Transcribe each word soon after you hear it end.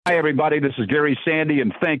Hi, everybody. This is Gary Sandy,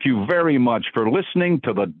 and thank you very much for listening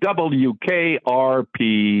to the WKRP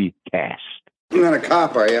Cast. You're not a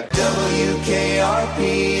cop, are you? WKRP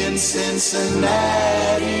in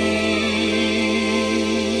Cincinnati.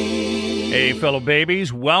 Hey, fellow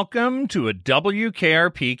babies. Welcome to a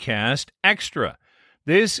WKRP Cast Extra.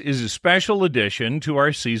 This is a special addition to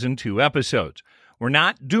our Season 2 episodes. We're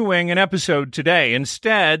not doing an episode today.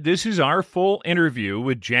 Instead, this is our full interview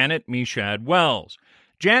with Janet Meshad Wells.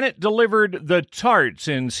 Janet delivered the tarts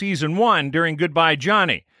in Season 1 during Goodbye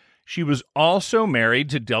Johnny. She was also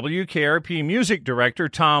married to WKRP music director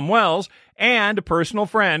Tom Wells and a personal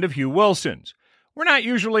friend of Hugh Wilson's. We're not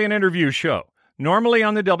usually an interview show. Normally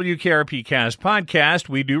on the WKRP Cast podcast,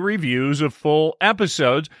 we do reviews of full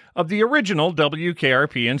episodes of the original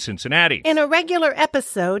WKRP in Cincinnati. In a regular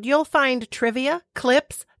episode, you'll find trivia,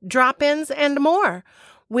 clips, drop-ins, and more.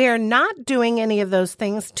 We're not doing any of those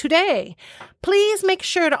things today. Please make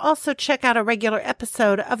sure to also check out a regular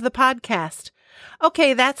episode of the podcast.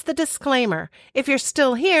 Okay, that's the disclaimer. If you're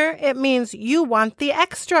still here, it means you want the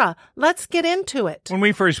extra. Let's get into it. When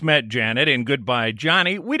we first met Janet in Goodbye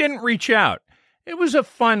Johnny, we didn't reach out. It was a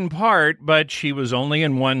fun part, but she was only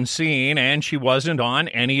in one scene, and she wasn't on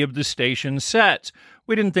any of the station's sets.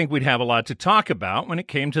 We didn't think we'd have a lot to talk about when it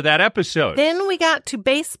came to that episode. Then we got to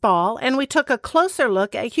baseball, and we took a closer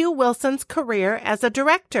look at Hugh Wilson's career as a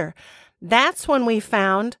director. That's when we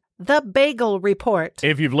found The Bagel Report.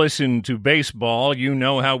 If you've listened to baseball, you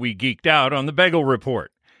know how we geeked out on The Bagel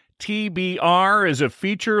Report. TBR is a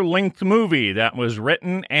feature-length movie that was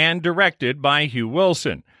written and directed by Hugh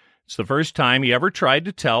Wilson. It's the first time he ever tried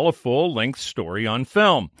to tell a full-length story on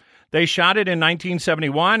film. They shot it in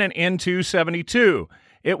 1971 and into 72.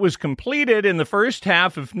 It was completed in the first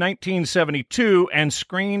half of 1972 and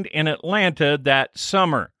screened in Atlanta that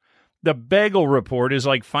summer. The Bagel Report is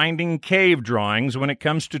like finding cave drawings when it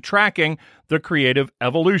comes to tracking the creative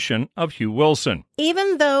evolution of Hugh Wilson.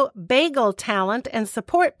 Even though bagel talent and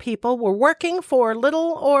support people were working for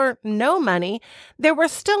little or no money, there were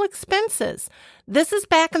still expenses. This is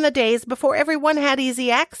back in the days before everyone had easy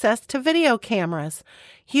access to video cameras.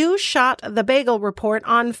 Hugh shot The Bagel Report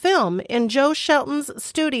on film in Joe Shelton's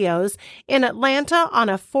studios in Atlanta on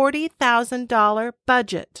a $40,000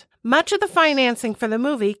 budget. Much of the financing for the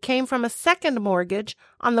movie came from a second mortgage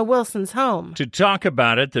on the Wilsons' home. To talk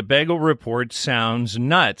about it, The Bagel Report sounds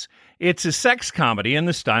nuts. It's a sex comedy in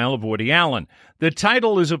the style of Woody Allen. The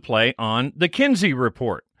title is a play on The Kinsey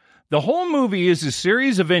Report. The whole movie is a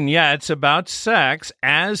series of vignettes about sex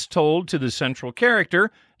as told to the central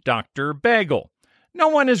character, Dr. Bagel. No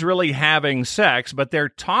one is really having sex, but they're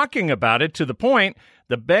talking about it to the point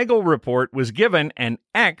The Bagel Report was given an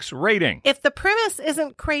X rating. If the premise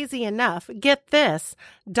isn't crazy enough, get this.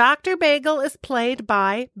 Dr. Bagel is played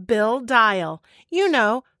by Bill Dial. You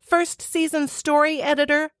know, first season story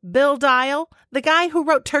editor Bill Dial, the guy who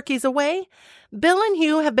wrote Turkeys Away. Bill and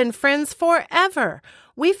Hugh have been friends forever.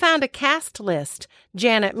 We found a cast list.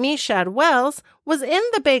 Janet Meshad Wells was in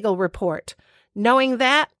The Bagel Report. Knowing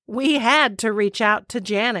that, we had to reach out to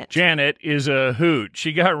Janet. Janet is a hoot.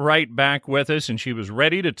 She got right back with us, and she was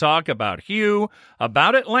ready to talk about Hugh,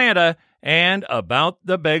 about Atlanta, and about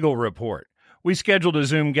The Bagel Report. We scheduled a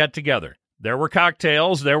Zoom get-together. There were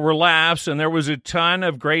cocktails, there were laughs, and there was a ton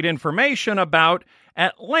of great information about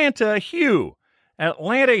Atlanta Hugh.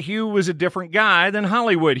 Atlanta Hugh was a different guy than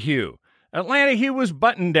Hollywood Hugh. Atlanta Hugh was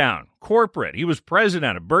buttoned down, corporate. He was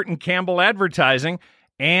president of Burton Campbell Advertising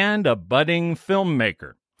and a budding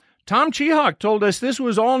filmmaker. Tom Chihawk told us this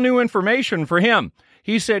was all new information for him.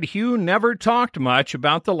 He said Hugh never talked much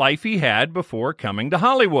about the life he had before coming to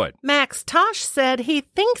Hollywood. Max Tosh said he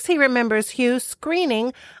thinks he remembers Hugh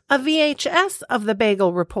screening a VHS of The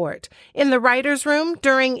Bagel Report in the writer's room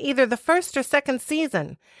during either the first or second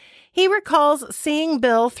season. He recalls seeing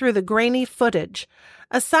Bill through the grainy footage.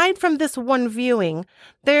 Aside from this one viewing,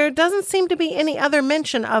 there doesn't seem to be any other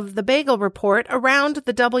mention of The Bagel Report around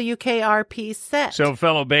the WKRP set. So,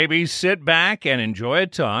 fellow babies, sit back and enjoy a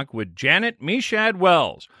talk with Janet Meshad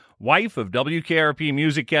Wells, wife of WKRP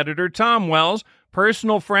music editor Tom Wells,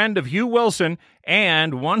 personal friend of Hugh Wilson,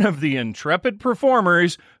 and one of the intrepid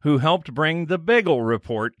performers who helped bring The Bagel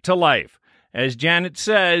Report to life. As Janet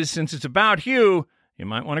says, since it's about Hugh, you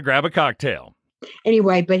might want to grab a cocktail.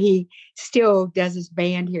 Anyway, but he still does his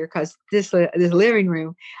band here because this living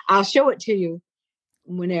room, I'll show it to you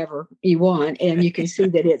whenever you want. And you can see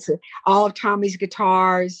that it's all of Tommy's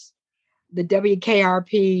guitars. The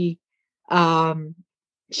WKRP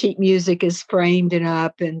sheet music is framed and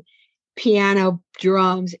up, and piano,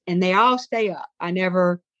 drums, and they all stay up.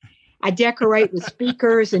 I decorate with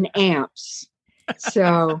speakers and amps.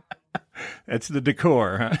 So That's the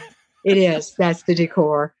decor, huh? It is. That's the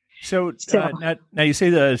decor. So now you say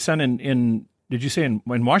the son in did you say in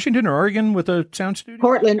Washington or Oregon with a sound studio?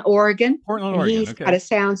 Portland, Oregon. Portland, Oregon. He's got a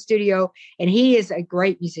sound studio, and he is a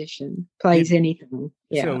great musician. Plays anything.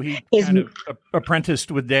 Yeah. So he kind of apprenticed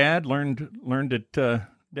with Dad. Learned at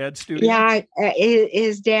Dad's studio. Yeah,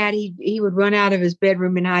 his dad. He would run out of his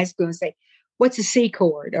bedroom in high school and say, "What's a C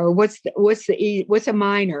chord?" or "What's the E? What's a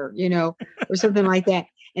minor?" Or something like that.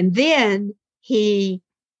 And then he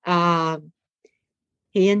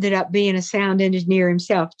ended up being a sound engineer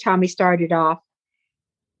himself. Tommy started off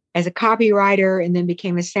as a copywriter and then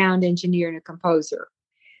became a sound engineer and a composer.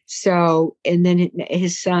 So, and then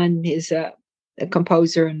his son is a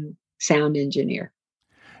composer and sound engineer.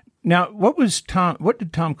 Now, what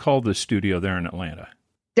did Tom call the studio there in Atlanta?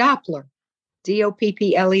 Doppler,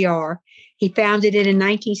 Doppler. He founded it in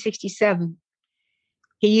 1967.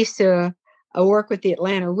 He used to work with the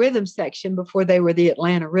Atlanta Rhythm Section before they were the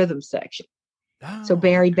Atlanta Rhythm Section. Oh, so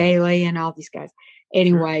Barry Bailey and all these guys.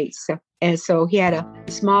 Anyway, so he had a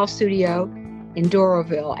small studio in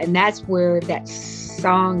Doraville, and that's where that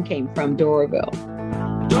song came from, Doraville.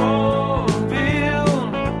 Doraville,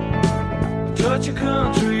 touch a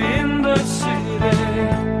country in the city.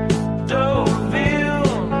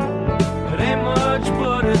 Doraville, it ain't much,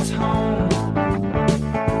 but it's home.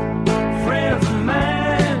 Friends of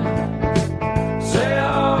mine say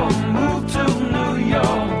I'll move to New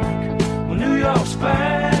York. Well, New York's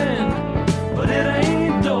fine, but it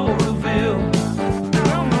ain't Doraville.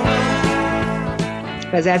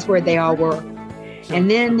 Because that's where they all were. So and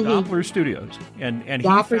then Doppler Studios. And he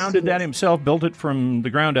founded that himself, built it from the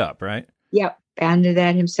ground up, right? Yep, founded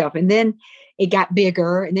that himself. And then it got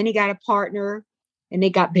bigger, and then he got a partner, and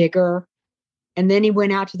it got bigger. And then he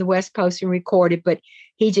went out to the West Coast and recorded, but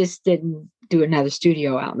he just didn't do another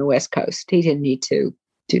studio out on the West Coast. He didn't need to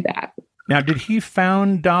do that. Now, did he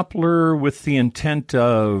found Doppler with the intent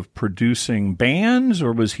of producing bands,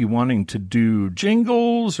 or was he wanting to do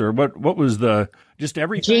jingles, or what was just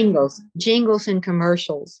everything? Jingles and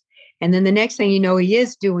commercials. And then the next thing you know, he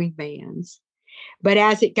is doing bands. But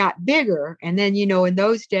as it got bigger, and then, in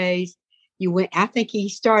those days, I think he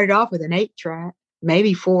started off with an 8-track,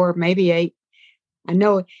 maybe 4, maybe 8. I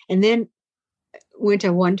know. And then went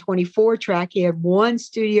to 124 track. He had one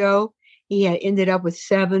studio. He had ended up with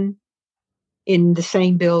 7 in the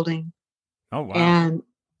same building. Oh, wow. And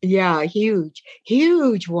yeah, huge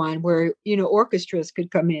one where, orchestras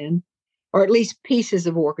could come in, or at least pieces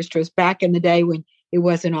of orchestras back in the day when it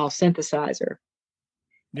wasn't all synthesizer.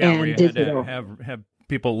 Yeah, where you had to have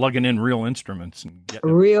people lugging in real instruments and get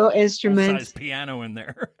real instruments, full-size piano in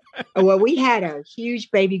there. Well, we had a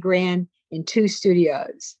huge baby grand in 2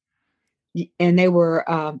 studios, and they were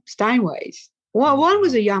Steinways. Well, one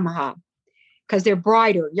was a Yamaha because they're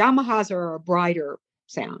brighter. Yamahas are a brighter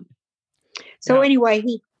sound. So anyway,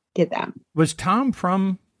 he did that. Was Tom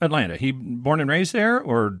from Atlanta? He born and raised there,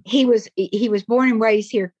 or he was born and raised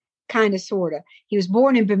here, kind of, sort of. He was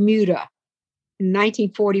born in Bermuda in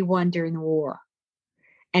 1941 during the war.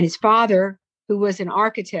 And his father, who was an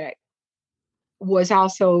architect, was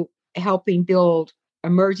also helping build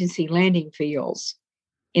emergency landing fields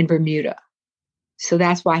in Bermuda. So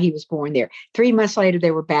that's why he was born there. 3 months later,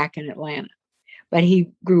 they were back in Atlanta, but he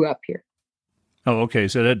grew up here. Oh, okay.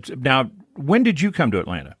 So now, when did you come to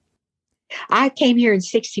Atlanta? I came here in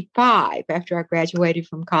 1965 after I graduated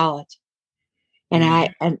from college.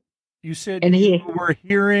 And you said you were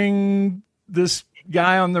hearing this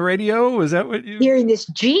guy on the radio? Was that what you... Hearing this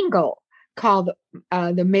jingle called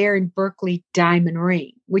the Marion Berkeley Diamond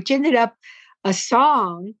Ring, which ended up a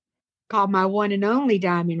song called My One and Only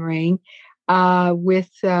Diamond Ring with,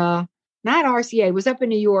 not RCA, it was up in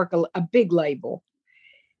New York, a big label.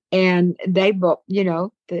 And they, but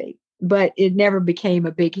it never became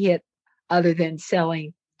a big hit other than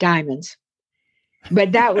selling diamonds. But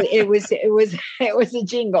it was a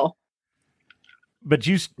jingle. But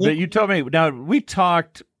you told me, now we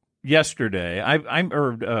talked yesterday. A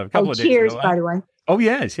couple of days ago. Cheers, by the way. Oh,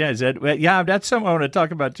 yes. That's something I want to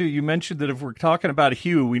talk about too. You mentioned that if we're talking about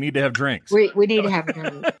Hugh, we need to have drinks. We need to have a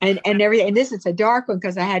drink. and everything. And this is a dark one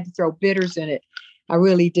because I had to throw bitters in it. I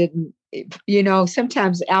really didn't.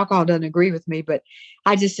 Sometimes alcohol doesn't agree with me, but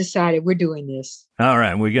I just decided we're doing this. All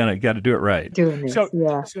right, we got to do it right. Doing this,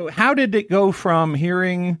 yeah. So how did it go from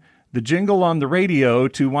hearing the jingle on the radio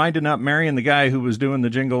to winding up marrying the guy who was doing the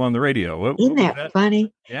jingle on the radio? Isn't that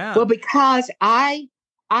funny? Yeah. Well, because I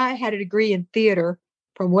had a degree in theater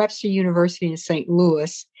from Webster University in St.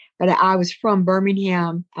 Louis, but I was from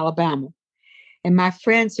Birmingham, Alabama. And my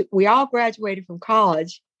friends, we all graduated from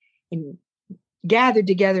college and gathered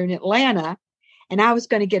together in Atlanta. And I was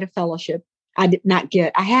going to get a fellowship. I did not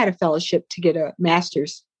get, I had a fellowship to get a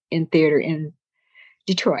master's in theater in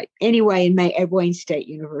Detroit. Anyway, at Wayne State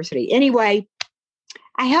University. Anyway,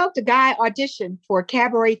 I helped a guy audition for a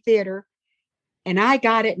cabaret theater, and I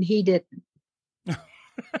got it and he didn't.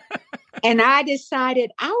 And I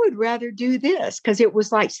decided I would rather do this because it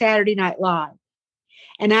was like Saturday Night Live.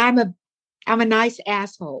 And I'm a nice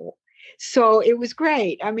asshole. So it was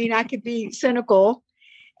great. I mean, I could be cynical,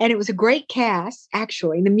 and it was a great cast,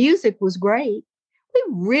 actually. And the music was great. We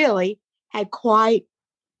really had quite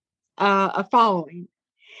a following.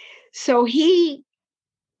 So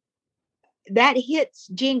that hits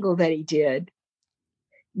jingle that he did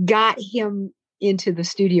got him into the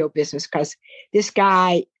studio business, because this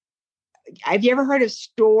guy, have you ever heard of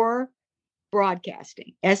Store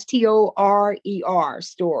Broadcasting? STORER,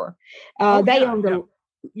 Store. They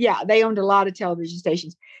owned a lot of television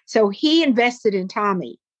stations. So he invested in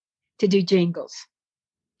Tommy to do jingles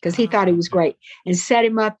because he thought he was great, and set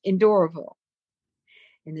him up in Doraville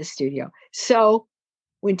in the studio. So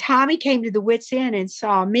when Tommy came to the Wits End and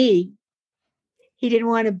saw me, he didn't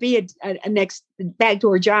want to be a next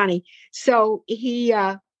backdoor Johnny. So he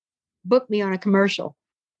booked me on a commercial.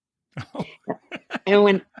 Oh.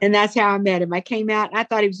 and that's how I met him. I came out and I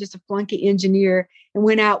thought he was just a flunky engineer, and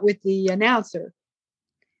went out with the announcer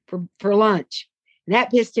for lunch. And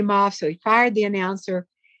that pissed him off. So he fired the announcer,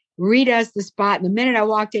 redoes the spot. And the minute I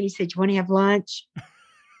walked in, he said, "You want to have lunch?"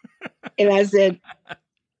 And I said,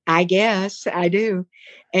 "I guess I do."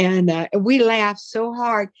 And we laughed so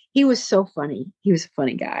hard. He was so funny. He was a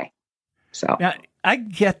funny guy. So now, I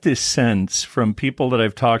get this sense from people that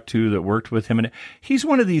I've talked to that worked with him, and he's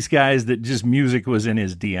one of these guys that just music was in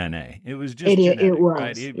his DNA. It was just genetic, it was.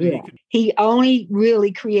 Right? He only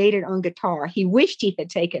really created on guitar. He wished he had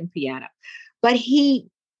taken piano, but he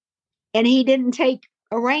didn't take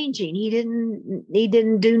arranging. He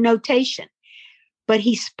didn't do notation, but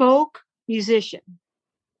he spoke musician.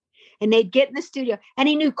 And they'd get in the studio, and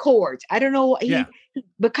he knew chords. I don't know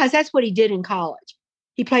because that's what he did in college.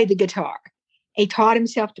 He played the guitar. He taught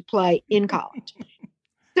himself to play in college.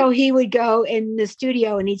 So he would go in the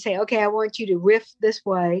studio and he'd say, "Okay, I want you to riff this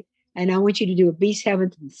way, and I want you to do a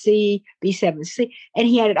B7 and C, B7 C." And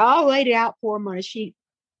he had it all laid out for him on a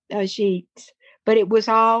sheets, but it was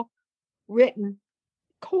all written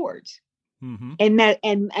chords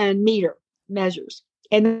and meter measures,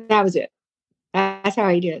 and that was it. That's how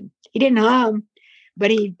he did. He didn't hum,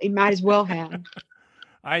 but he might as well have. All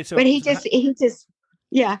right, so but he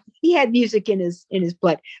had music in his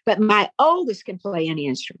blood. But my oldest can play any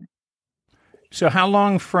instrument. So how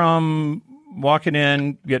long from walking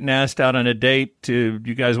in, getting asked out on a date, to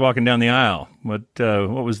you guys walking down the aisle? What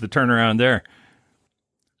was the turnaround there?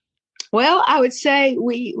 Well, I would say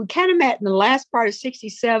we kind of met in the last part of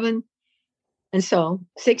 67. And so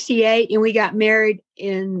 68, and we got married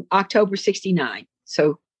in October 69.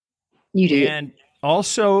 So you do. And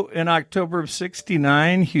also in October of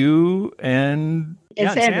 69, Hugh and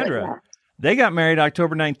Sandra, they got married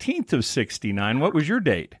October 19th of 69. What was your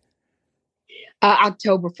date?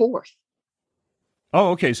 October 4th.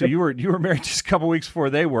 Oh, okay. So you were married just a couple weeks before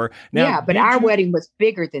they were. Now, but our wedding was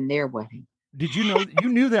bigger than their wedding. Did you know, you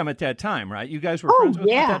knew them at that time, right? You guys were friends with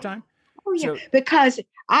them at that time? Oh, yeah. Because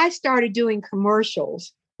I started doing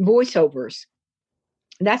commercials, voiceovers.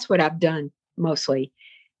 That's what I've done mostly.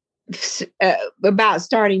 About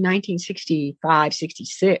starting 1965,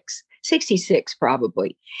 66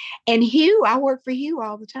 probably. And Hugh, I worked for Hugh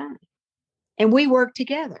all the time. And we worked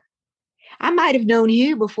together. I might have known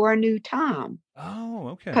Hugh before I knew Tom. Oh,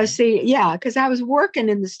 okay. Because I was working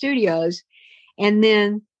in the studios. And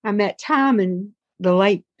then I met Tom in the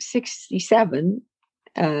late 67.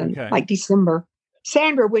 Like December.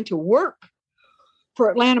 Sandra went to work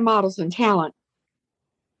for Atlanta Models and Talent.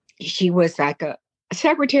 She was like a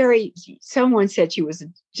secretary. Someone said she was a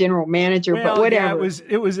general manager, but whatever. Yeah,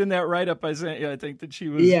 it was in that write-up I sent you. I think that she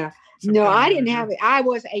was. Yeah. No, I didn't have it. I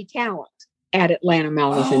was a talent at Atlanta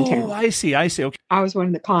Models and Talent. Oh, I see. Okay. I was one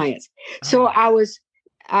of the clients. So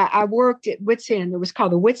I worked at Wits End. It was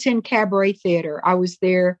called the Wits End Cabaret Theater. I was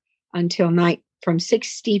there until from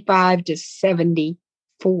 65 to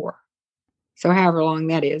 74. So however long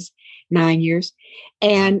that is, 9 years.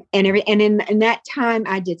 And in that time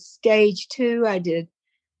I did stage too. I did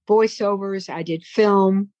voiceovers, I did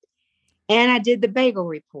film, and I did the Bagel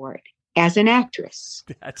Report as an actress.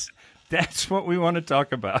 That's what we want to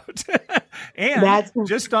talk about. And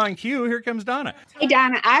just on cue, here comes Donna. Hey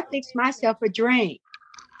Donna, I fixed myself a drink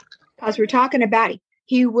because we're talking about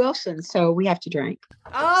Hugh Wilson, so we have to drink.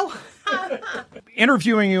 Oh.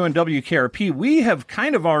 Interviewing you on WKRP, we have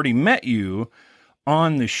kind of already met you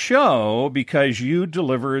on the show because you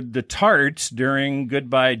delivered the tarts during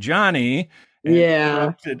Goodbye Johnny. And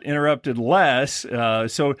Yeah. interrupted Les.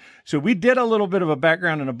 So we did a little bit of a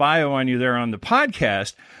background and a bio on you there on the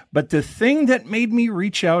podcast. But the thing that made me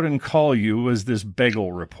reach out and call you was this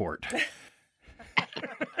bagel report.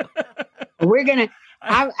 We're gonna.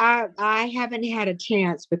 I haven't had a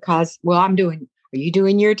chance because, well, are you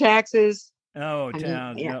doing your taxes? Oh,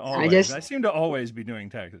 yeah, always. I seem to always be doing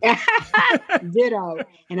taxes. Ditto.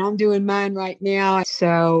 And I'm doing mine right now.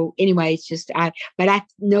 So anyway, it's just, but I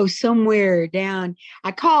know somewhere down,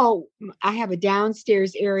 I have a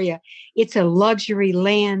downstairs area. It's a luxury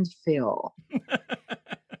landfill.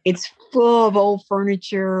 It's full of old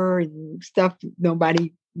furniture and stuff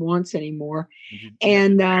nobody wants anymore.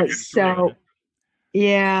 And so,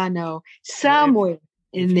 yeah, no, somewhere.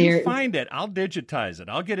 If there. You find it, I'll digitize it.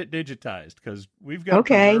 I'll get it digitized because we've got to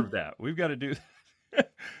preserve that. We've got to do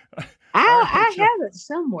that. I have it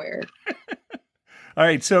somewhere. All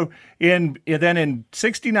right. So then in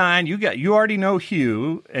 '69, you already know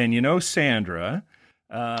Hugh and you know Sandra.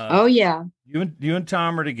 Oh yeah. You and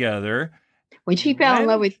Tom are together. When she fell in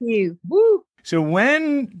love with Hugh, woo. So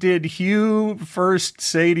when did Hugh first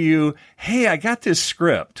say to you, "Hey, I got this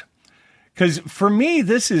script"? Because for me,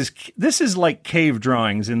 this is like cave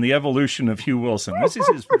drawings in the evolution of Hugh Wilson. This is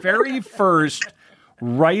his very first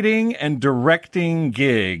writing and directing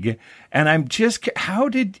gig, and I'm just how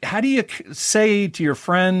do you say to your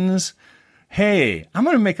friends, "Hey, I'm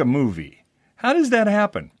going to make a movie"? How does that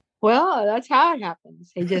happen? Well, that's how it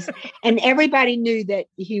happens. And everybody knew that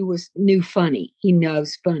he knew funny. He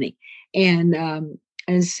knows funny, and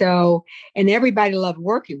so everybody loved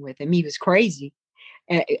working with him. He was crazy.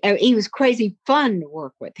 He was crazy fun to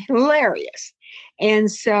work with, hilarious.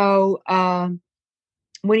 And so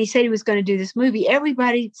when he said he was going to do this movie,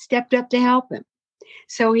 everybody stepped up to help him.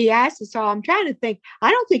 So he asked us all, I'm trying to think,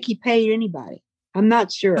 I don't think he paid anybody. I'm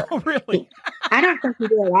not sure. Oh, really? I don't think he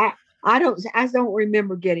did. I don't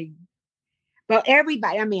remember getting, but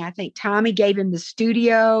everybody, I think Tommy gave him the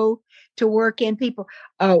studio to work in. People,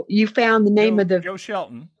 you found the name of the Joe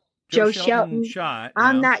Shelton. Joe Shelton shot.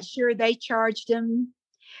 I'm not sure they charged him.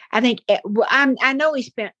 I think I know he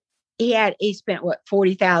spent what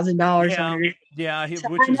 $40,000 on it. Yeah, he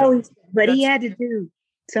had to do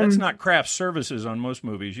some. That's not craft services on most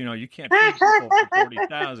movies. You can't pay people for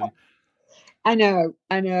 $40,000. I know.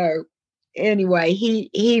 Anyway,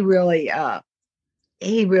 he really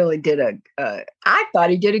did I thought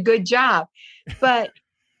he did a good job, but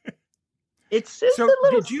it's just a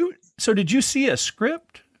little. Did you see a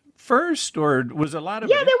script first, or was a lot of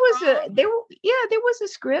there was a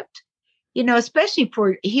script, especially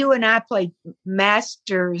for Hugh and I played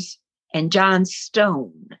Masters and John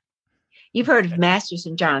Stone. You've heard of Masters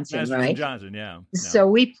and Johnson, Masters right? And Johnson, yeah. So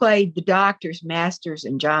we played the doctors, Masters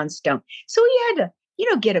and John Stone. So he had to,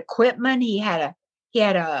 get equipment. He had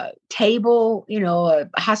a table, a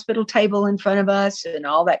hospital table in front of us and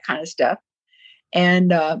all that kind of stuff.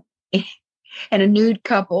 And a nude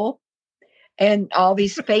couple and all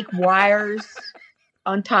these fake wires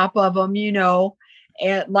on top of them,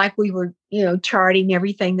 and like we were, charting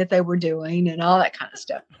everything that they were doing and all that kind of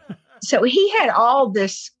stuff. So he had all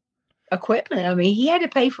this equipment. He had to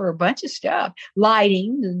pay for a bunch of stuff,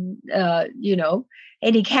 lighting and,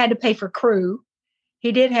 and he had to pay for crew.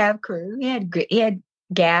 He did have crew. He had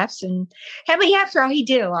gaffs and after all, he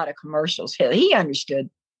did a lot of commercials. He understood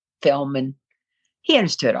film and he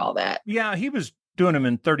understood all that. Yeah. He was doing them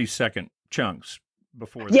in 30-second chunks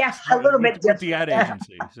before. Yeah. A little bit with the ad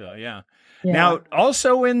agency. So yeah. Now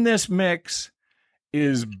also in this mix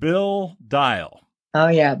is Bill Dial. Oh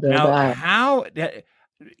yeah. Bill Dial. How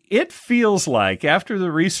it feels like after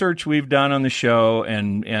the research we've done on the show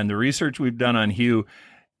and the research we've done on Hugh,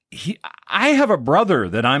 I have a brother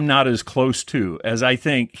that I'm not as close to as I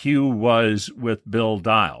think Hugh was with Bill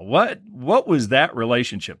Dial. What was that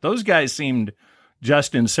relationship? Those guys seemed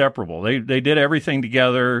just inseparable. They did everything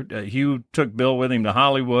together. Hugh took Bill with him to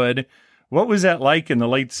Hollywood. What was that like in the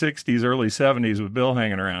late 60s, early 70s with Bill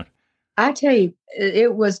hanging around? I tell you,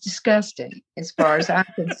 it was disgusting as far as I'm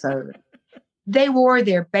concerned. They wore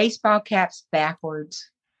their baseball caps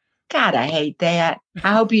backwards. God, I hate that.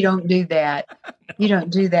 I hope you don't do that. You don't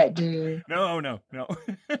do that, do you? No.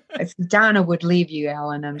 Donna would leave you,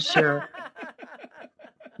 Alan, I'm sure.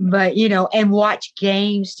 But, and watch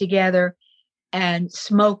games together and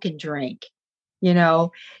smoke and drink,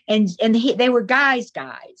 and they were guys,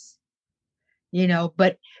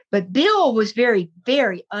 but Bill was very,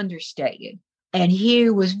 very understated and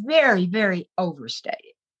Hugh was very, very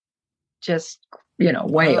overstated. just,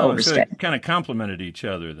 way So overstepped. it kind of complemented each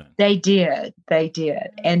other then. They did.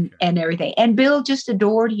 And everything. And Bill just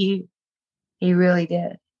adored Hugh. He really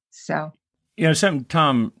did. So. Something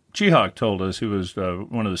Tom Chihawk told us, who was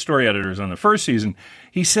one of the story editors on the first season,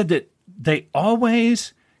 he said that they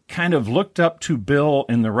always kind of looked up to Bill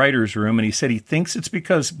in the writer's room, and he said he thinks it's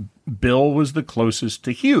because Bill was the closest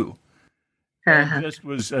to Hugh. And just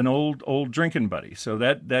was an old drinking buddy. So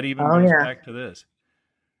that even goes back to this.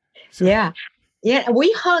 So, yeah.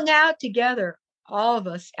 We hung out together, all of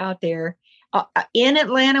us out there. In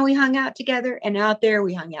Atlanta, we hung out together, and out there,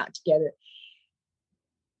 we hung out together.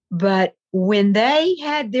 But when they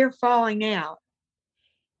had their falling out,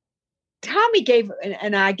 Tommy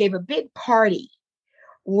and I gave a big party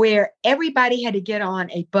where everybody had to get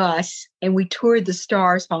on a bus, and we toured the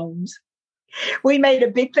stars' homes. We made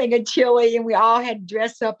a big thing of chili, and we all had to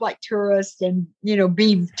dress up like tourists and,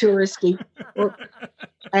 be touristy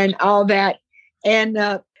and all that.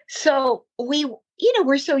 And so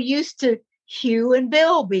we're so used to Hugh and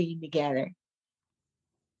Bill being together.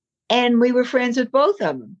 And we were friends with both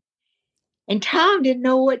of them. And Tom didn't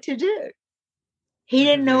know what to do. He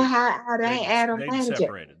didn't know how to handle They'd manage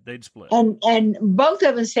separated. They'd split. And both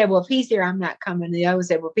of them said, well, if he's there, I'm not coming. The other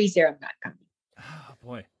said, well, if he's there, I'm not coming. Oh,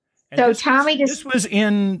 boy. And So this Tommy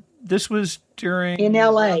this was during in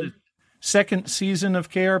LA. The second season of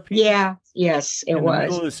KRP? Yes, it in was. the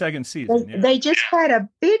middle of the second season. They just had a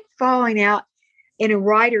big falling out in a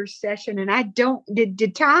writer's session. And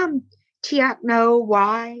did Tom Chihawk know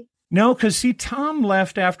why? No, because Tom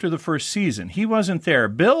left after the first season. He wasn't there.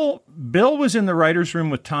 Bill was in the writer's room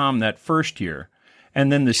with Tom that first year. And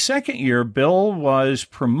then the second year, Bill was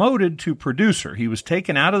promoted to producer. He was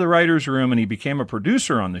taken out of the writer's room and he became a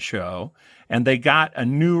producer on the show. And they got a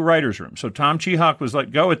new writer's room. So Tom Chihawk was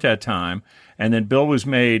let go at that time. And then Bill was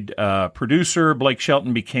made producer. Blake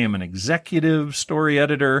Shelton became an executive story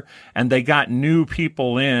editor. And they got new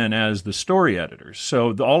people in as the story editors.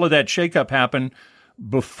 So all of that shakeup happened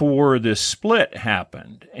before this split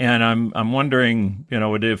happened. And I'm wondering,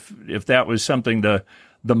 if that was something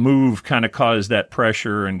the move kind of caused that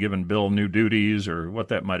pressure and given Bill new duties or what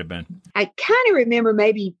that might have been. I kind of remember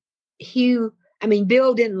maybe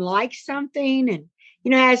Bill didn't like something, and,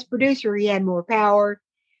 as producer, he had more power.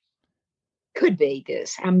 Could be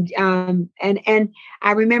this. And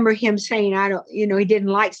I remember him saying, he didn't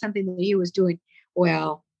like something that he was doing.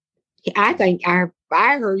 Well, I think I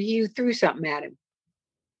heard Hugh threw something at him.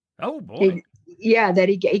 Oh, boy. That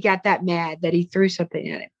he got that mad that he threw something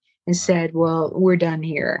at him and said, well, we're done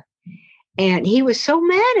here. And he was so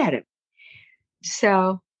mad at him.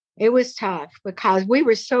 So it was tough because we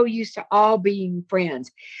were so used to all being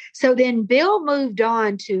friends. So then Bill moved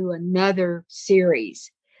on to another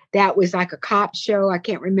series that was like a cop show. I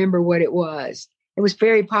can't remember what it was. It was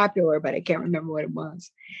very popular, but I can't remember what it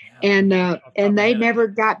was. Yeah, and they never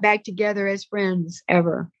got back together as friends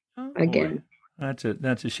ever again. Boy.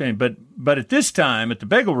 That's a shame. But at this time, at the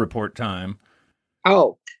Bagel Report time,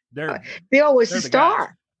 Bill was the star.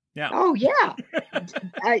 Guys. Yeah. Oh yeah.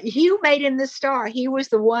 Hugh made him the star. He was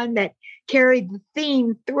the one that carried the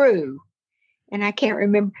theme through. And I can't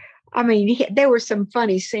remember. There were some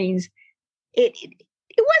funny scenes. It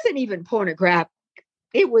wasn't even pornographic.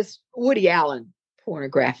 It was Woody Allen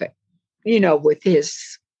pornographic, with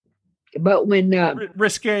his. But when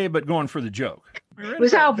risque, but going for the joke. It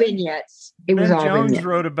was all vignettes. Ben Jones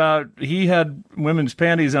wrote about he had women's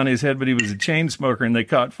panties on his head, but he was a chain smoker and they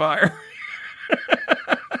caught fire.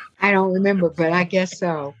 I don't remember, but I guess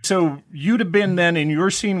so. So you'd have been then in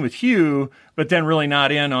your scene with Hugh, but then really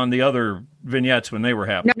not in on the other vignettes when they were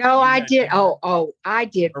happening. No, I did. I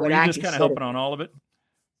did. Or were you just kind of helping on all of it?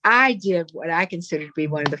 I did what I considered to be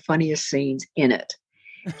one of the funniest scenes in it.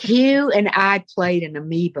 Hugh and I played an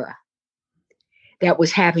amoeba that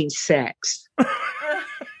was having sex.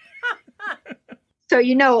 So,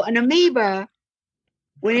 an amoeba,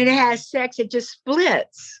 when it has sex, it just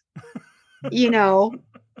splits.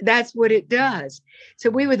 That's what it does. So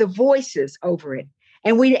we were the voices over it,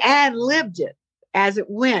 and we ad-libbed it as it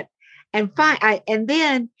went. And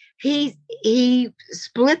then he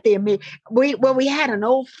split the amoeba. We had an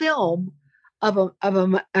old film of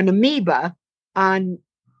an amoeba on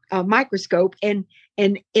a microscope, and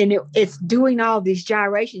it's doing all these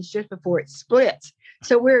gyrations just before it splits.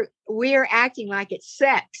 So we're acting like it's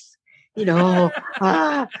sex, and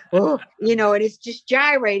it's just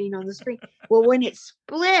gyrating on the screen. Well, when it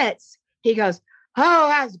splits, he goes, "Oh,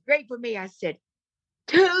 that was great for me." I said,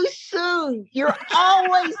 too soon. You're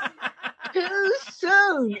always too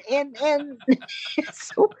soon. And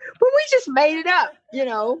so, but we just made it up,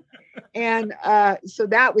 And so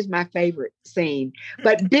that was my favorite scene.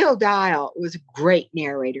 But Bill Dial was a great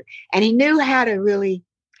narrator, and he knew how to really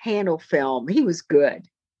handle film. He was good.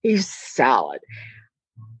 He's solid.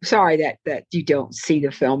 Sorry that you don't see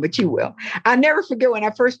the film, but you will. I'll never forget when I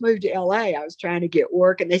first moved to LA, I was trying to get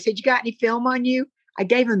work, and they said, "You got any film on you?" I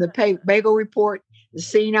gave them the Bagel Report, the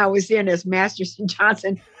scene I was in as Masterson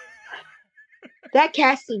Johnson. That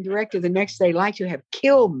casting director the next day liked to have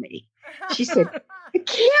killed me. She said, "I can't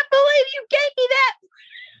believe you gave me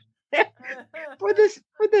that for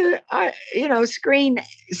the screen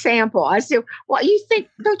sample." I said, "Well,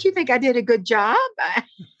 don't you think I did a good job?"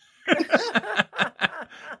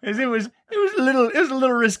 It was a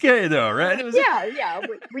little risque though, right? Yeah.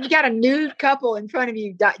 When you got a nude couple in front of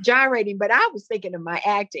you gyrating, but I was thinking of my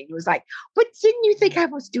acting. It was like, but didn't you think I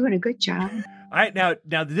was doing a good job? All right, now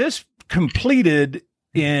this completed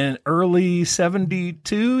in early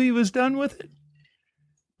 72. He was done with it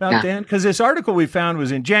about then, because this article we found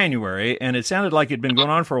was in January, and it sounded like it'd been going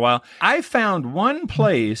on for a while. I found one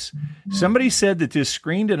place somebody said that this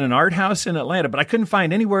screened in an art house in Atlanta, but I couldn't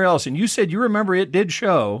find anywhere else. And you said you remember it did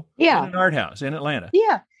show in an art house in Atlanta.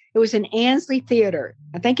 Yeah, it was an Ansley Theater.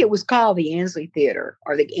 I think it was called the Ansley Theater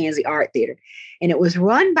or the Ansley Art Theater, and it was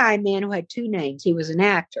run by a man who had two names. He was an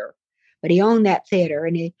actor, but he owned that theater,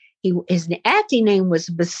 and his acting name was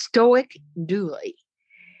Bestoic Dooley.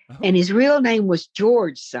 And his real name was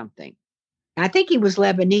George something. I think he was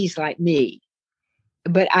Lebanese like me,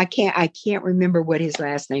 but I can't remember what his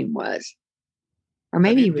last name was. Or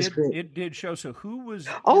maybe he was good. It did show. So who was?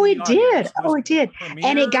 It did. It did.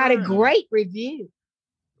 And it got a great review.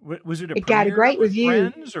 Was it? It got a great review.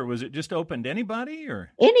 Friends, or was it just open to anybody,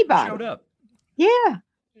 or anybody showed up? Yeah,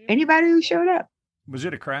 anybody who showed up. Was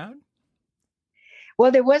it a crowd?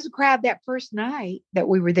 Well, there was a crowd that first night that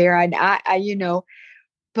we were there.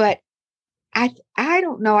 But I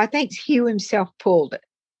don't know. I think Hugh himself pulled it.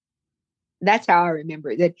 That's how I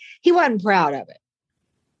remember it. That he wasn't proud of it.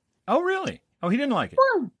 Oh, really? Oh, he didn't like it.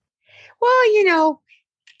 Well,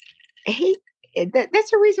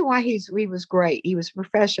 that's the reason why he was great. He was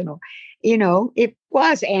professional. It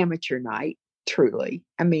was amateur night. Truly,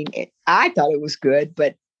 I mean, I thought it was good,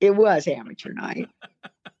 but it was amateur night.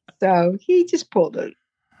 So he just pulled it.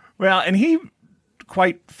 Well, and he.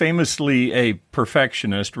 Quite famously a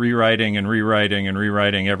perfectionist, rewriting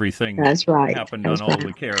everything. That's right. Happened on all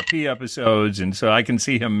the KRP episodes, and so I can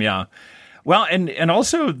see him. Yeah, well, and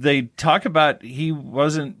also they talk about he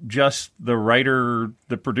wasn't just the writer,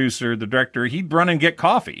 the producer, the director. He'd run and get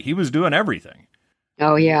coffee. He was doing everything.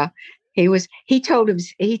 Oh yeah, he was. He told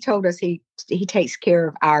us he takes care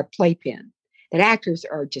of our playpen. That actors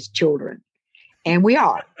are just children, and we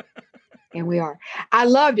are. And we are. I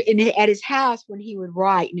loved it. At his house when he would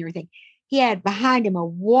write and everything, he had behind him a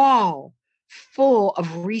wall full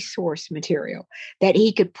of resource material that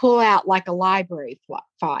he could pull out like a library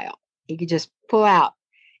file. He could just pull out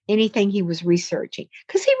anything he was researching,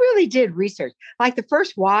 because he really did research. Like the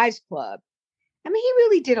first Wives Club. I mean, he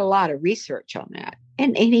really did a lot of research on that.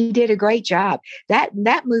 And he did a great job. That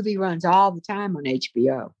movie runs all the time on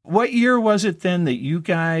HBO. What year was it then that you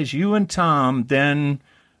and Tom, then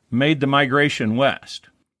made the migration west?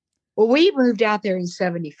 Well, we moved out there in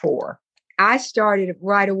 74. I started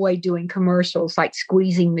right away doing commercials like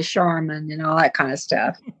Squeezing the Charmin and all that kind of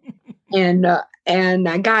stuff. and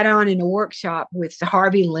I got on in a workshop with the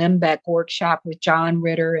Harvey Lembeck workshop with John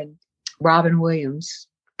Ritter and Robin Williams.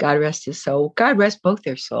 God rest his soul. God rest both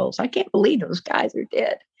their souls. I can't believe those guys are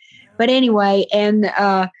dead. But anyway, and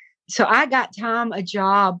so I got Tom a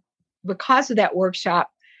job because of that workshop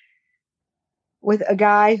with a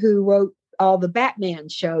guy who wrote all the Batman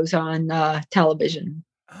shows on television,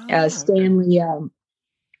 Stanley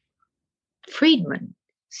Friedman.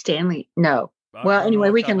 No. Well, anyway,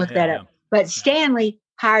 we can look that up. But Stanley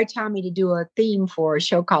hired Tommy to do a theme for a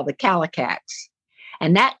show called The Calicax.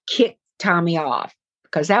 And that kicked Tommy off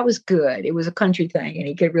because that was good. It was a country thing, and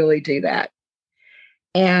he could really do that.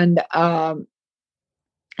 And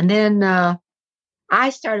then I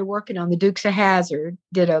started working on The Dukes of Hazzard,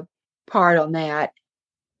 did a part on that,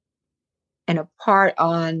 and a part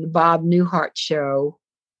on the Bob Newhart show.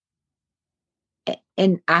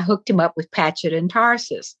 And I hooked him up with Patchett and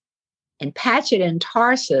Tarsus. And Patchett and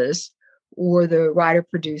Tarsus were the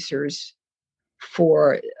writer-producers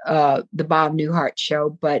for the Bob Newhart show,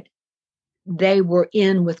 but they were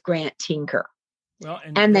in with Grant Tinker. Well,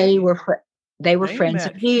 and they were friends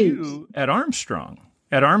of Hugh's. At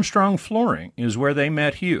Armstrong Flooring is where they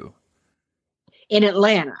met Hugh. In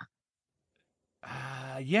Atlanta.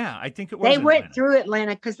 Yeah, I think it was. They in went Atlanta. through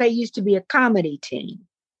Atlanta because they used to be a comedy team.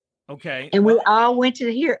 Okay. And we well, all went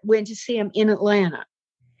to see them in Atlanta.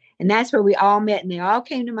 And that's where we all met. And they all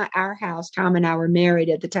came to our house. Tom and I were married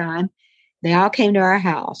at the time. They all came to our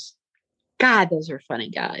house. God, those are funny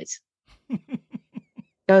guys.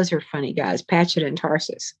 Those are funny guys, Patchett and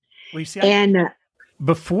Tarsus. we see, And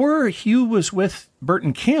before Hugh was with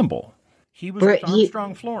Burton Campbell, he was with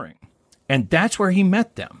Armstrong Flooring, and that's where he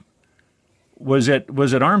met them. Was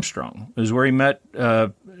at Armstrong? Is where he met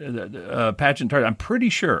Patchett and Tarsus. I'm pretty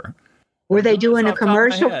sure. were they doing a Off the top of my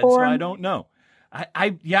commercial head, for so them? I don't know.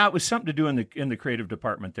 Yeah, it was something to do in the creative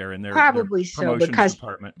department there in their Probably their so, promotions because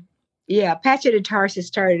department. Yeah, Patchett and Tarsus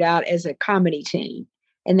started out as a comedy team,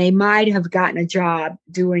 and they might have gotten a job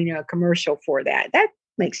doing a commercial for that. That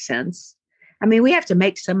makes sense. I mean, we have to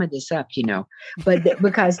make some of this up, but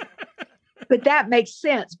but that makes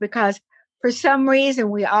sense because for some reason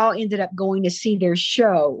we all ended up going to see their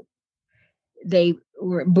show. They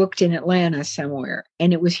were booked in Atlanta somewhere,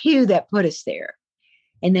 and it was Hugh that put us there.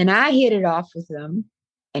 And then I hit it off with them,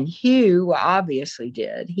 and Hugh obviously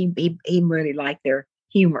did. He really liked their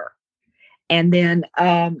humor. And then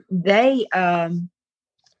they're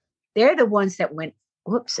the ones that went,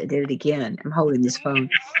 whoops, I did it again. I'm holding this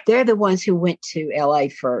phone. They're the ones who went to LA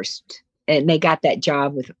first, and they got that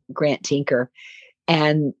job with Grant Tinker.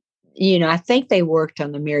 And, I think they worked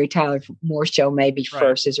on the Mary Tyler Moore show maybe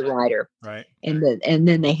first as a writer. Right. And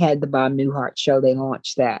then they had the Bob Newhart show. They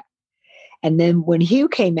launched that. And then when Hugh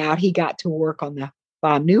came out, he got to work on the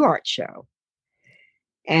Bob Newhart show.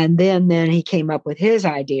 And then he came up with his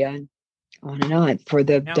idea and on for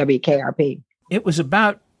the WKRP. It was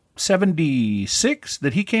about 76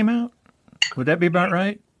 that he came out. Would that be about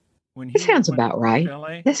right? That sounds about right.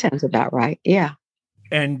 That sounds about right. Yeah.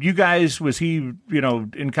 And you guys, was he,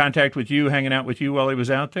 in contact with you, hanging out with you while he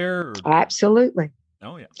was out there? Or? Absolutely.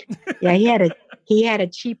 Oh yeah. Yeah, he had a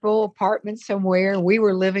cheap old apartment somewhere. We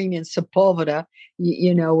were living in Sepulveda,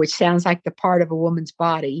 which sounds like the part of a woman's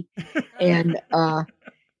body, and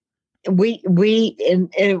we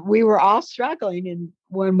were all struggling in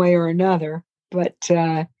one way or another. But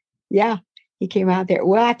yeah, he came out there.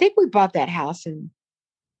 Well, I think we bought that house in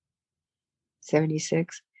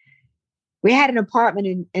 76. We had an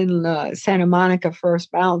apartment in Santa Monica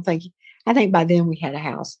first, but I think by then we had a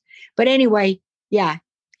house. But anyway, yeah,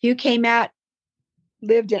 Hugh came out,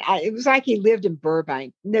 it was like he lived in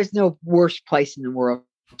Burbank. There's no worse place in the world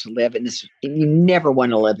to live in this. You never want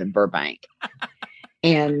to live in Burbank.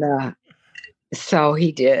 And so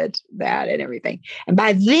he did that and everything. And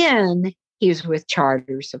by then he was with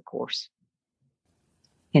Charters, of course,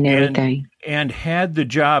 and everything. And had the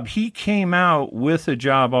job. He came out with a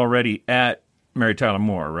job already at Mary Tyler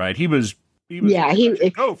Moore, right? He was a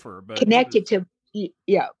gopher, but connected to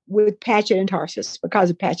with Patchett and Tarsus because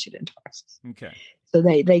of Patchett and Tarsus. Okay. So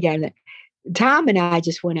they got it. Tom and I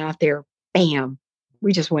just went out there. Bam.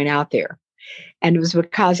 We just went out there. And it was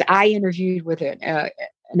because I interviewed with an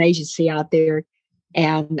agency out there,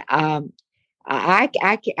 and I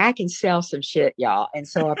can sell some shit, y'all. And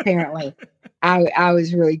so apparently I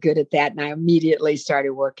was really good at that. And I immediately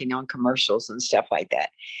started working on commercials and stuff like that.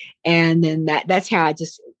 And then that's how I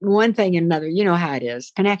just, one thing and another, you know how it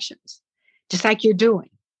is, connections, just like you're doing.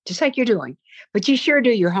 But you sure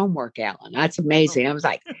do your homework, Alan. That's amazing. I was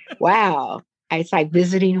like, wow. It's like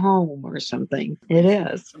visiting home or something. It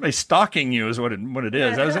is. Somebody stalking you is what it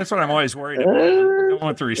is. That's what I'm always worried about. I don't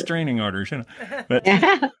want the restraining orders, But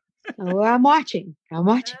well, I'm watching.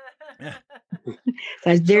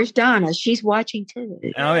 There's Donna. She's watching too.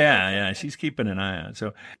 Oh yeah. She's keeping an eye on.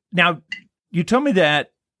 So now you told me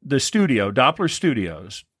that the studio, Doppler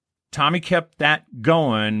Studios, Tommy kept that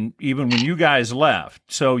going even when you guys left.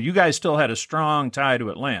 So you guys still had a strong tie to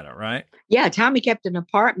Atlanta, right? Yeah, Tommy kept an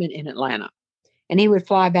apartment in Atlanta, and he would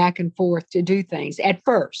fly back and forth to do things at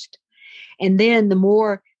first. And then the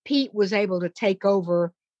more Pete was able to take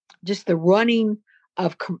over just the running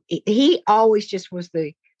of, he always just was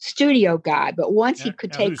the studio guy. But once he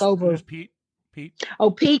could take over. Who's Pete? Oh,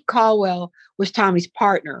 Pete Caldwell was Tommy's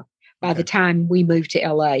partner. By the time we moved to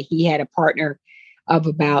LA, he had a partner of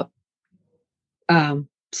about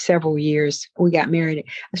several years. We got married. It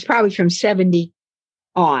was probably from 70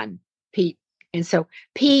 on, Pete. And so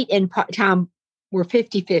Pete and Tom were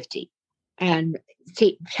 50-50. And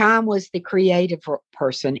Tom was the creative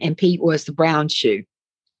person and Pete was the brown shoe.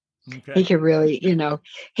 Okay. He could really,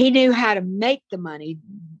 he knew how to make the money.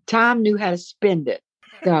 Tom knew how to spend it.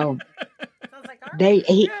 So was like, all right.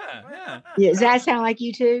 Yeah. Yeah, does that sound like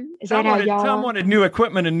you too? Is that how y'all Tom are? wanted new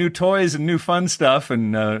equipment and new toys and new fun stuff,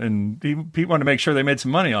 and he wanted to make sure they made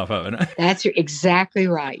some money off of it. That's exactly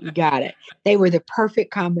right. You got it. They were the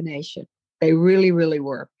perfect combination. They really, really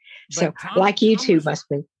were. So, Tom- like you Tom two was- must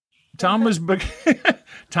be. Tom was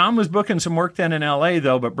Tom was booking some work then in L.A.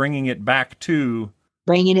 though, but bringing it back to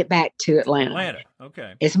Bringing it back to Atlanta. Atlanta.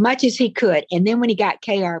 Okay. As much as he could. And then when he got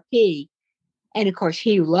KRP, and of course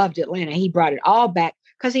he loved Atlanta, he brought it all back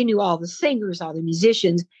because he knew all the singers, all the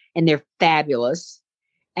musicians, and they're fabulous.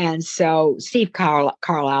 And so Steve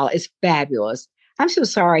Carlisle is fabulous. I'm so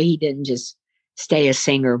sorry he didn't just stay a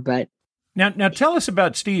singer, but Now tell us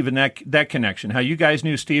about Steve and that connection. How you guys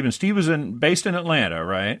knew Steve, and Steve was based in Atlanta,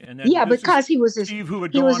 right? And then yeah, this is because he was a Steve who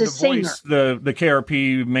would he go was on a to singer. voice the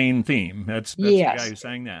KRP main theme. That's Yes. the guy who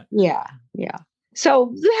sang that. Yeah.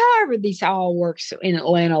 So however these all works in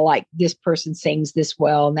Atlanta, like this person sings this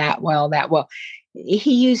well, and that well, that well.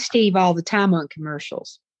 He used Steve all the time on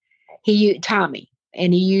commercials. He used Tommy,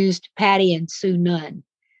 and he used Patty and Sue Nunn.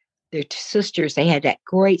 They're sisters. They had that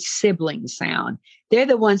great sibling sound. They're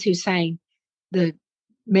the ones who sang the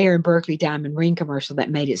Mayor and Berkeley Diamond Ring commercial that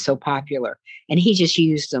made it so popular. And he just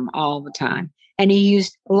used them all the time. And he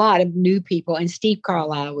used a lot of new people, and Steve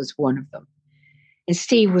Carlisle was one of them. And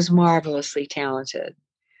Steve was marvelously talented,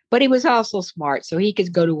 but he was also smart. So he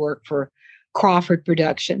could go to work for Crawford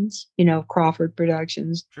Productions, Crawford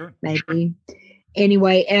Productions, Sure. maybe.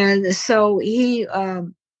 Anyway, and so he,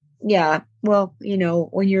 when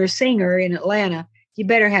you're a singer in Atlanta, you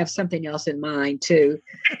better have something else in mind too.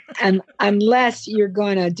 And unless you're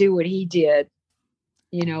going to do what he did,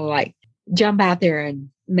 like jump out there and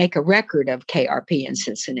make a record of KRP in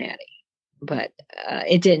Cincinnati. But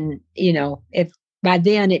it didn't, if by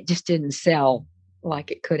then it just didn't sell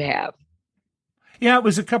like it could have. Yeah, it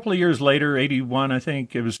was a couple of years later, 81, I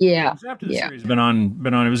think. It was, Yeah. it was after the series had been on.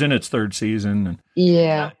 It was in its third season. And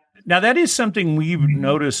Yeah. now, that is something we've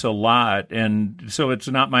noticed a lot, and so it's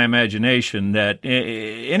not my imagination, that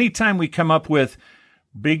anytime we come up with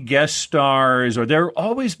big guest stars, or there'll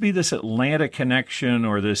always be this Atlanta connection,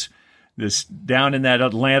 or this down in that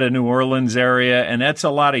Atlanta, New Orleans area, and that's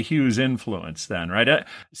a lot of Hugh's influence then, right?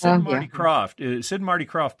 Sid and Marty Krofft. Sid and Marty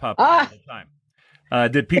Krofft pop up all the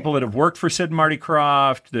time. Did people that have worked for Sid and Marty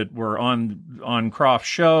Krofft, that were on Krofft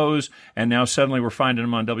shows, and now suddenly we're finding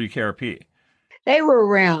them on WKRP? They were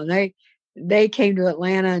around. They came to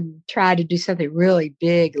Atlanta and tried to do something really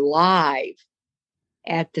big live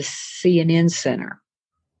at the CNN Center.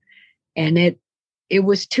 And it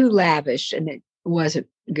was too lavish, and it wasn't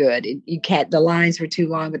good. The lines were too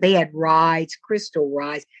long, but they had rides, crystal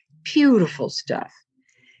rides, beautiful stuff.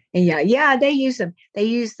 And they used them. They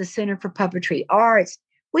used the Center for Puppetry Arts.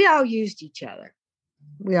 We all used each other.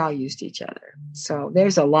 So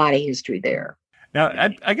there's a lot of history there. Now,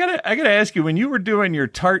 I gotta ask you, when you were doing your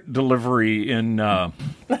tart delivery in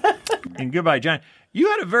Goodbye John, you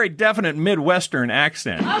had a very definite Midwestern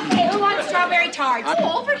accent. Okay, who wants strawberry tarts?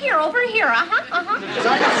 Oh, over here.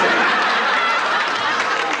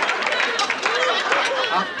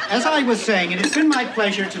 As I was saying, it has been my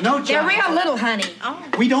pleasure to know They're John. real little, honey. Oh.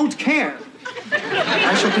 We don't care.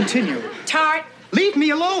 I shall continue. Tart. Leave me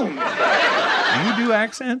alone. Do you do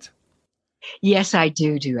accents? Yes, I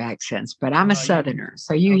do accents, but I'm a Southerner,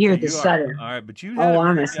 so you hear the Southern. All right, but you have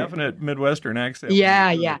I'm a a definite Midwestern accent.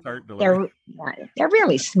 Yeah. Tart delivery. They're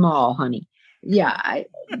really small, honey. Yeah,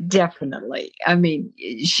 definitely. I mean,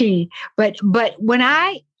 but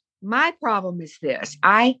my problem is this: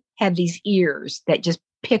 I have these ears that just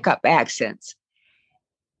pick up accents.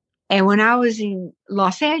 And when I was in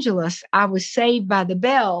Los Angeles, I was saved by the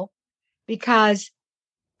bell because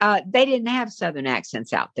they didn't have Southern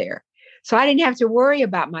accents out there. So I didn't have to worry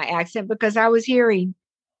about my accent because I was hearing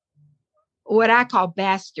what I call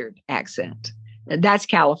bastard accent. That's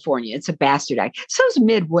California. It's a bastard accent. So it's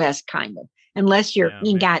Midwest kind of, unless you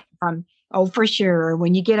got from, for sure,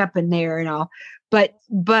 when you get up in there and all. But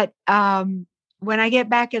when I get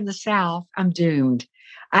back in the South, I'm doomed.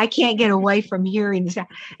 I can't get away from hearing the South.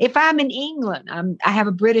 If I'm in England, I have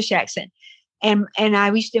a British accent. And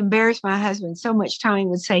I used to embarrass my husband so much. Tommy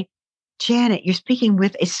would say, Janet, you're speaking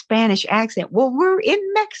with a Spanish accent. Well, we're in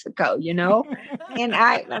Mexico,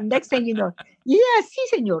 and next thing you know, yes,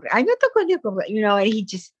 sí, señor. I and he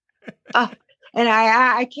just, and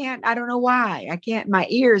I can't, I don't know why. I can't, my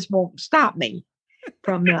ears won't stop me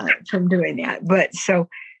from doing that. But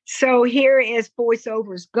so here as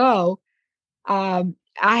voiceovers go, I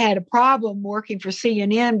had a problem working for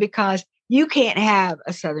CNN because you can't have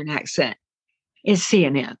a Southern accent in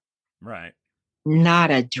CNN. Right.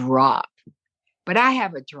 Not a drop. But I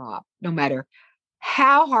have a drop no matter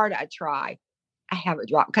how hard I try. I haven't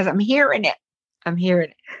dropped because I'm hearing it. I'm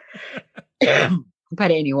hearing it.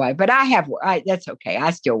 But anyway, but that's okay.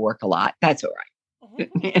 I still work a lot. That's all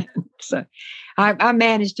right. So I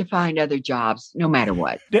managed to find other jobs no matter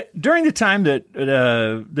what. During the time that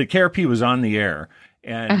the KRP was on the air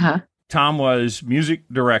and Tom was music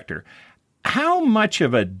director, how much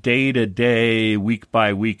of a day-to-day,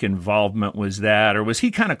 week-by-week involvement was that? Or was he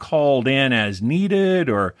kind of called in as needed?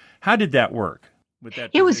 Or how did that work? With that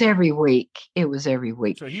It was every week. It was every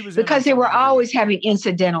week. So he was because they were always having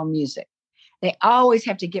incidental music. They always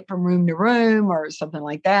have to get from room to room or something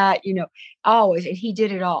like that, always. And he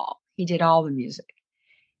did it all. He did all the music.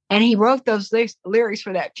 And he wrote those lyrics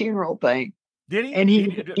for that funeral thing. Did he? And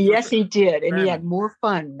yes, he did. And he had more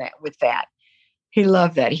fun with that. He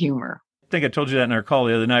loved that humor. I think I told you that in our call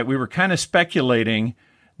the other night. We were kind of speculating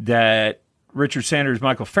that Richard Sanders,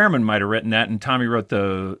 Michael Fairman might have written that, and Tommy wrote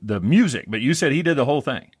the music. But you said he did the whole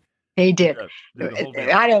thing. He did.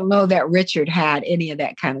 I don't know that Richard had any of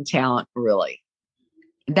that kind of talent, really.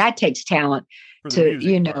 That takes talent to,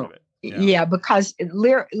 because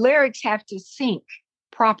lyrics have to sync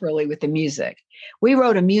properly with the music. We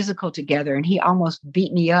wrote a musical together and he almost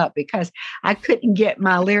beat me up because I couldn't get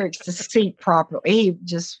my lyrics to sync properly. He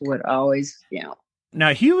just would always,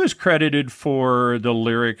 Now, Hugh is credited for the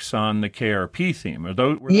lyrics on the KRP theme. Were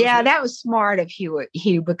those that was smart of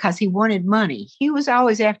Hugh because he wanted money. He was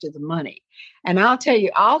always after the money. And I'll tell you,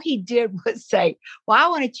 all he did was say, well, I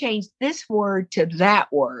want to change this word to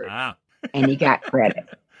that word. And he got credit.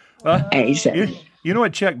 And he said, you know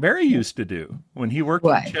what Chuck Berry used to do when he worked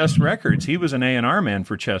with Chess Records? He was an A&R man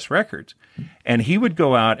for Chess Records. And he would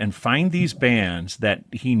go out and find these bands that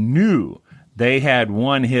he knew they had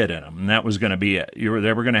one hit in them, and that was going to be it. They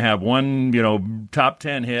were going to have one, top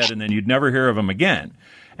 10 hit, and then you'd never hear of them again.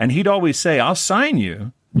 And he'd always say, I'll sign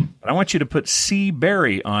you, but I want you to put C.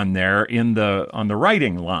 Berry on there on the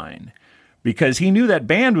writing line. Because he knew that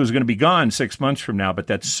band was going to be gone 6 months from now, but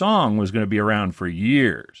that song was going to be around for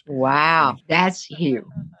years. Wow, that's Hugh.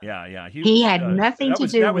 Yeah. He had nothing to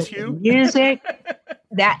do with the music.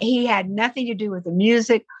 He had nothing to do with the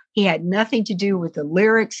music. He had nothing to do with the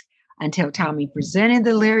lyrics until Tommy presented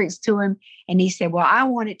the lyrics to him. And he said, well, I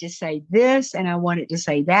wanted to say this and I wanted to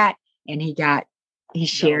say that. And he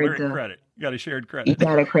shared the credit. You got a shared credit. He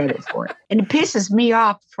got a credit for it. And it pisses me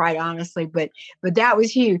off, quite honestly, but that was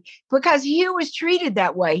Hugh because Hugh was treated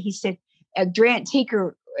that way. He said, Grant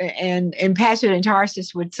Teeker and Pastor and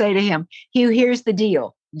Tarsus would say to him, Hugh, here's the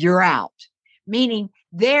deal. You're out. Meaning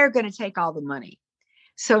they're going to take all the money.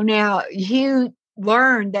 So now Hugh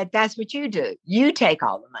learned that that's what you do. You take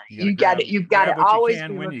all the money. You've got to always be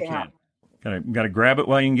looking out. Got to grab it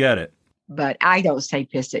while you can get it. But I don't stay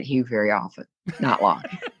pissed at Hugh very often. Not long.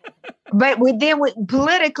 But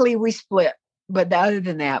politically we split. But other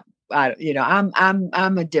than that,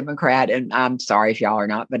 I'm a Democrat, and I'm sorry if y'all are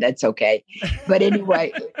not, but that's okay. But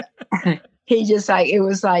anyway, he just it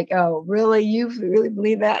was like, oh, really? You really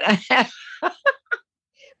believe that?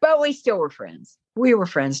 But we still were friends. We were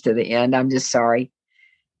friends to the end. I'm just sorry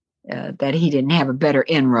that he didn't have a better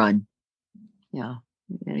end run.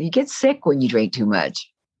 You get sick when you drink too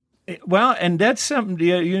much. Well, and that's something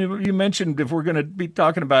you mentioned. If we're going to be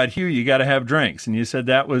talking about Hugh, you got to have drinks, and you said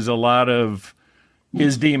that was a lot of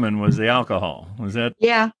his demon was the alcohol. Was that?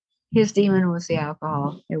 Yeah, his demon was the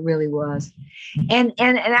alcohol. It really was, and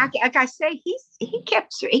like I say,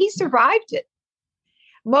 he survived it.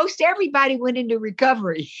 Most everybody went into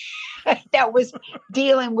recovery that was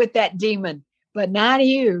dealing with that demon, but not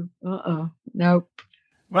you. Nope.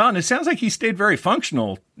 Well, and it sounds like he stayed very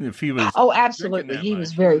functional if he was. Oh, absolutely. He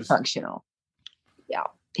was very functional. Yeah,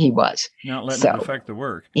 he was. Not letting it affect the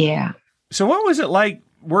work. Yeah. So what was it like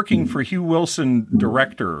working for Hugh Wilson,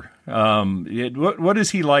 director? What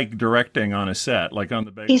is he like directing on a set, like on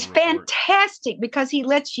the Bagel He's Report? Fantastic because he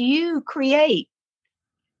lets you create.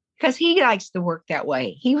 Because he likes to work that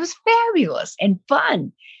way. He was fabulous and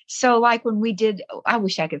fun. So like when we did, I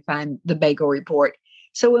wish I could find the Bagel Report.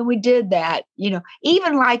 So when we did that,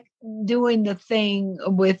 even like doing the thing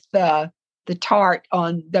with the tart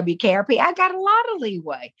on WKRP, I got a lot of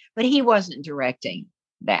leeway, but he wasn't directing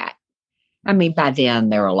that. I mean, by then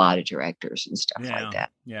there were a lot of directors and stuff like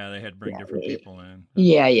that. Yeah, they had to bring different people in.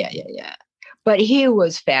 Yeah. But Hugh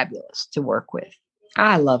was fabulous to work with.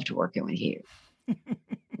 I loved working with Hugh.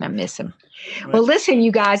 I miss him. Well, listen,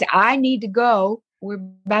 you guys, I need to go. We're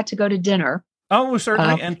about to go to dinner. Oh, well,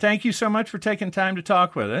 certainly. And thank you so much for taking time to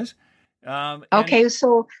talk with us. Okay,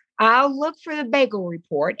 so I'll look for the Bagel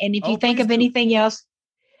Report. And if you think of anything else,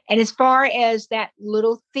 and as far as that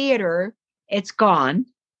little theater, it's gone,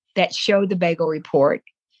 that showed the Bagel Report.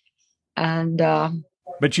 And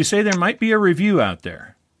But you say there might be a review out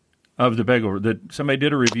there of the bagel. That somebody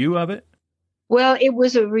did a review of it? Well, it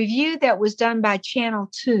was a review that was done by Channel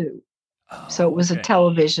 2. So it was a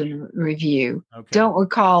television review. Okay. Don't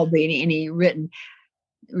recall being any written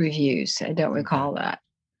reviews. I don't recall that.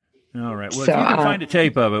 All right. Well, So, if you can find a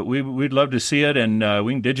tape of it, we'd love to see it, and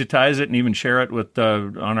we can digitize it and even share it with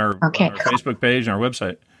on our Facebook page and our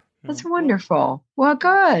website. That's wonderful. Well,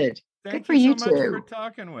 good. Thank Good for you so much two. for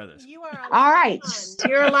talking with us. You are a lot All right. of fun.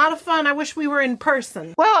 You're a lot of fun. I wish we were in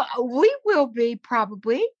person. Well, we will be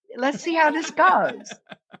probably. Let's see how this goes.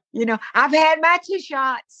 I've had my 2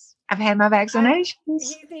 shots. I've had my vaccinations.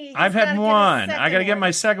 I've had one. I got to get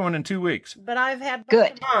my second one in 2 weeks. But I've had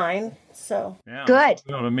Good. mine. So Yeah, Good.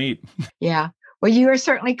 we're going to meet. Yeah. Well, you are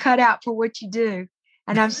certainly cut out for what you do.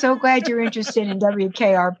 And I'm so glad you're interested in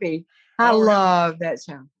WKRP. I love that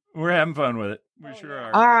sound. We're having fun with it. We sure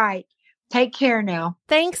are. All right. Take care now.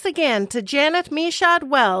 thanks again to Janet Meshad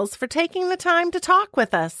Wells for taking the time to talk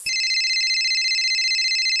with us.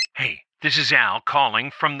 Hey, this is Al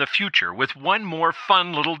calling from the future with one more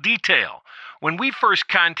fun little detail. When we first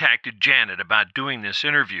contacted Janet about doing this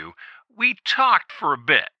interview, we talked for a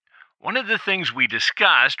bit. One of the things we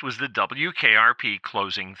discussed was the WKRP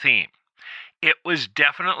closing theme. It was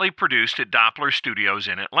definitely produced at Doppler Studios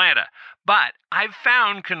in Atlanta, but I've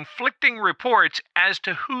found conflicting reports as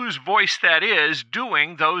to whose voice that is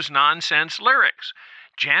doing those nonsense lyrics.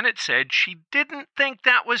 Janet said she didn't think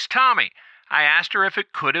that was Tommy. I asked her if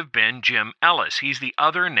it could have been Jim Ellis. He's the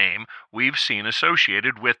other name we've seen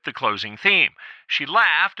associated with the closing theme. She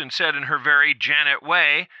laughed and said in her very Janet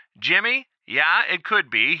way, "Jimmy, yeah, it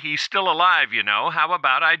could be. He's still alive, you know. How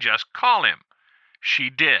about I just call him?"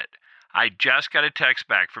 She did. I just got a text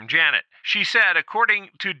back from Janet. She said, according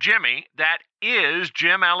to Jimmy, that is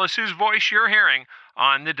Jim Ellis's voice you're hearing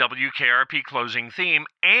on the WKRP closing theme,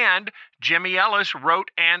 and Jimmy Ellis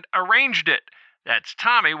wrote and arranged it. That's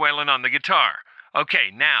Tommy wailing on the guitar.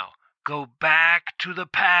 Okay, now, go back to the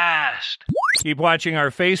past. Keep watching our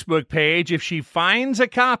Facebook page. If she finds a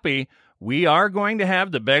copy, we are going to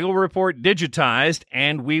have the Bagel Report digitized,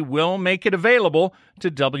 and we will make it available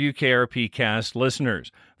to WKRP Cast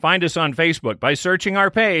listeners. Find us on Facebook by searching our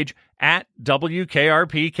page at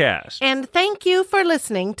WKRP Cast. And thank you for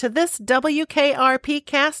listening to this WKRP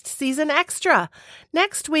Cast Season Extra.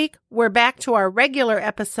 Next week, we're back to our regular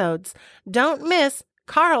episodes. Don't miss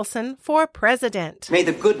Carlson for President. May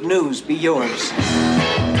the good news be yours.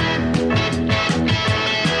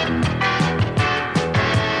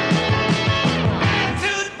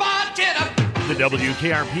 The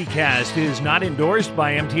WKRP Cast is not endorsed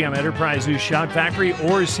by MTM Enterprises, Shout Factory,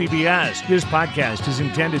 or CBS. This podcast is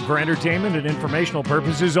intended for entertainment and informational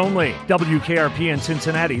purposes only. WKRP in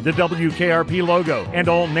Cincinnati, the WKRP logo, and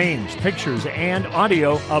all names, pictures, and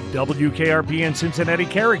audio of WKRP in Cincinnati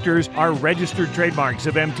characters are registered trademarks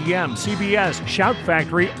of MTM, CBS, Shout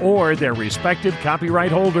Factory, or their respective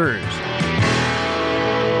copyright holders.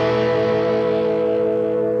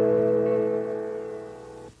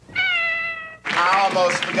 I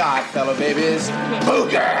almost forgot, fellow babies.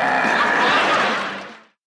 Booger!